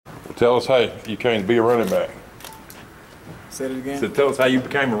Tell us how you came to be a running back. Say it again. So tell us how you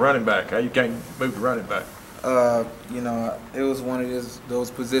became a running back, how you came to move to running back. You know, it was one of those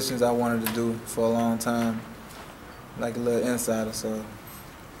positions I wanted to do for a long time, like a little insider. So,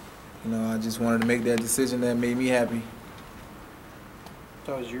 you know, I just wanted to make that decision that made me happy.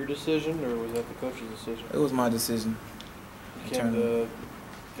 That was your decision, or was that the coach's decision? It was my decision. You came to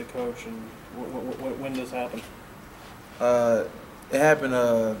the coach, and when this happened? It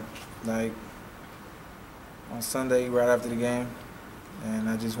happened like on Sunday, right after the game, and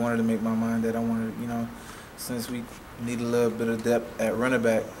I just wanted to make my mind that I wanted, you know, since we need a little bit of depth at running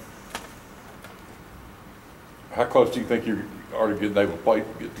back. How close do you think you are to getting able to play,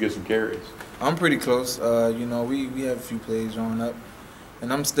 get some carries? I'm pretty close. You know, we have a few plays drawn up,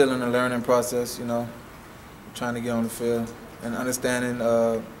 and I'm still in the learning process, you know, trying to get on the field and understanding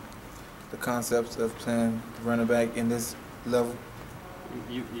the concepts of playing running back in this level.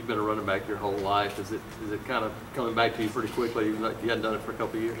 You've been a running back your whole life. Is it kind of coming back to you pretty quickly? Like you hadn't done it for a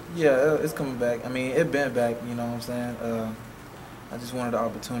couple of years? Yeah, it's coming back. I mean, it been back, you know what I'm saying? I just wanted the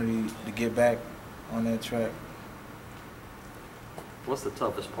opportunity to get back on that track. What's the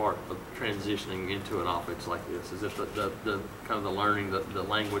toughest part of transitioning into an offense like this? Is it the kind of the learning, the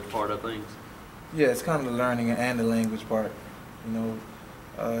language part of things? Yeah, it's kind of the learning and the language part. You know,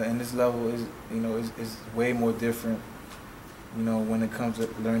 and this level is, you know, is way more different, you know, when it comes to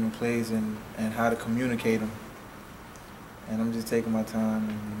learning plays and how to communicate them. And I'm just taking my time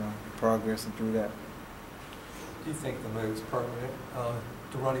and, you know, progressing through that. Do you think the move's permanent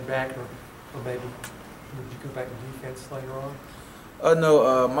to running back, or maybe would you go back to defense later on?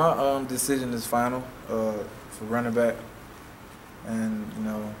 No, my decision is final for running back, and you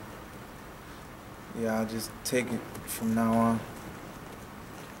know, yeah, I'll just take it from now on.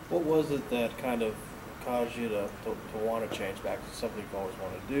 What was it that kind of caused you to want to change back? Is it something you've always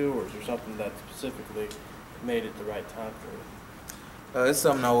wanted to do, or is there something that specifically made it the right time for you? It's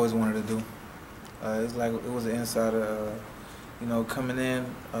something I always wanted to do. It's like it was an insider, you know, coming in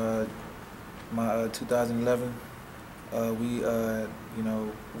my 2011. We, you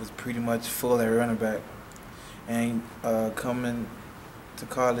know, was pretty much full at running back, and coming to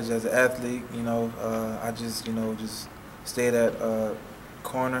college as an athlete, you know, I just, you know, just stayed at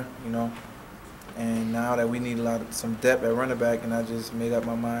corner, you know, and now that we need some depth at running back, and I just made up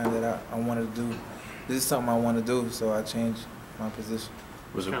my mind that I wanted to do. This is something I want to do, so I changed my position.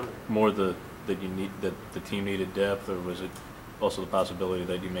 Was it more that the team needed depth, or was it also the possibility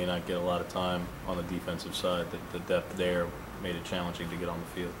that you may not get a lot of time on the defensive side, that the depth there made it challenging to get on the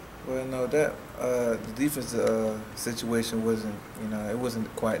field? Well, no, that the defensive situation wasn't, you know, it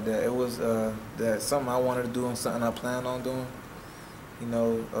wasn't quite that. It was that something I wanted to do and something I planned on doing, you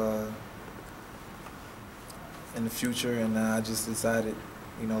know, in the future, and I just decided,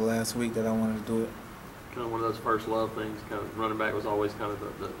 you know, last week that I wanted to do it. Kind of one of those first love things. Kind of running back was always kind of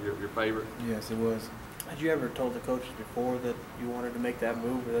your favorite. Yes, it was. Had you ever told the coaches before that you wanted to make that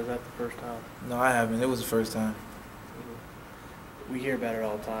move, or was that the first time? No, I haven't. It was the first time. We hear about it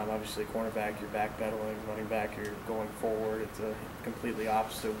all the time. Obviously, cornerback, you're backpedaling. Running back, you're going forward. It's a completely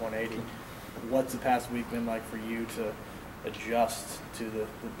opposite 180. What's the past week been like for you to adjust to the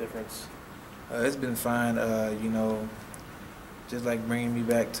difference? It's been fine. You know, just like bringing me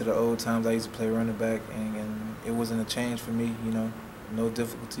back to the old times I used to play running back, and it wasn't a change for me, you know, no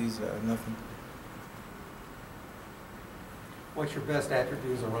difficulties, nothing. What's your best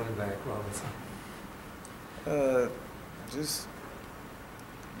attribute as a running back, Robenson? Just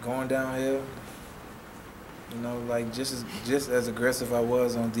going downhill. You know, like just as aggressive I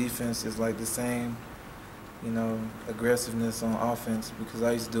was on defense is like the same, you know, aggressiveness on offense, because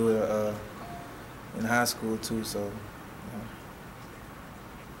I used to do it in high school too. So, you know.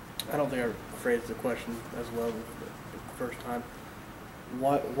 I don't think I phrased the question as well the first time.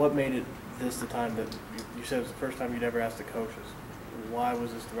 What made it this the time that you said it was the first time you'd ever asked the coaches? Why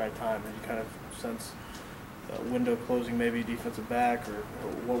was this the right time? Did you kind of sense window closing, maybe defensive back, or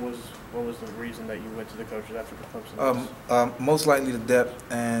what was the reason that you went to the coaches after the Clemson? Most likely the depth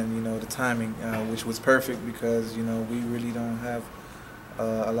and, you know, the timing, which was perfect because, you know, we really don't have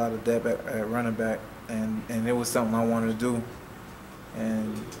a lot of depth at running back, and it was something I wanted to do,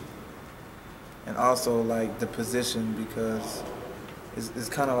 and also like the position, because it's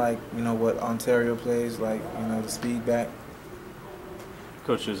kind of like, you know, what Ontario plays, like, you know, the speed back.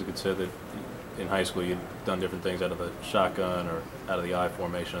 Coach Therezie could say that in high school you'd done different things out of the shotgun or out of the I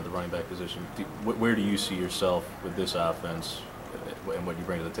formation of the running back position. Where do you see yourself with this offense and what you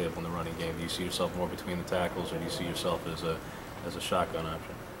bring to the table in the running game? Do you see yourself more between the tackles, or do you see yourself as a shotgun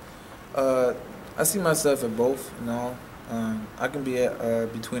option? I see myself at both, you know. I can be at,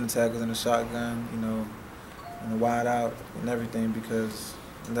 between the tackles and the shotgun, you know, and the wide out and everything because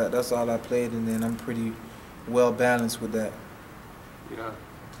that's all I played, and then I'm pretty well balanced with that. Yeah.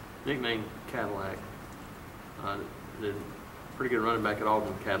 Nickname Cadillac. The pretty good running back at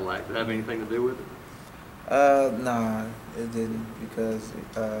Auburn, Cadillac. Did that have anything to do with it? Nah, it didn't because,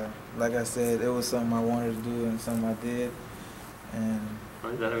 like I said, it was something I wanted to do and something I did, and.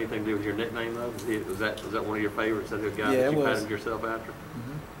 Does that have anything to do with your nickname though? Was that one of your favorites? That the guy Yeah, that it you was. patterned yourself after?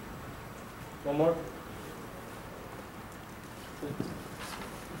 One more?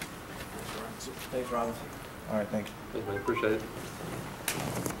 Thanks, Robinson. All right, thank you. Thanks, man. Appreciate it.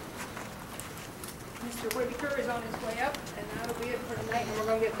 Mr. Whitaker is on his way up, and that'll be it for tonight, and we're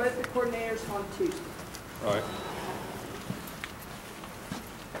going to get both the coordinators on Tuesday. All right.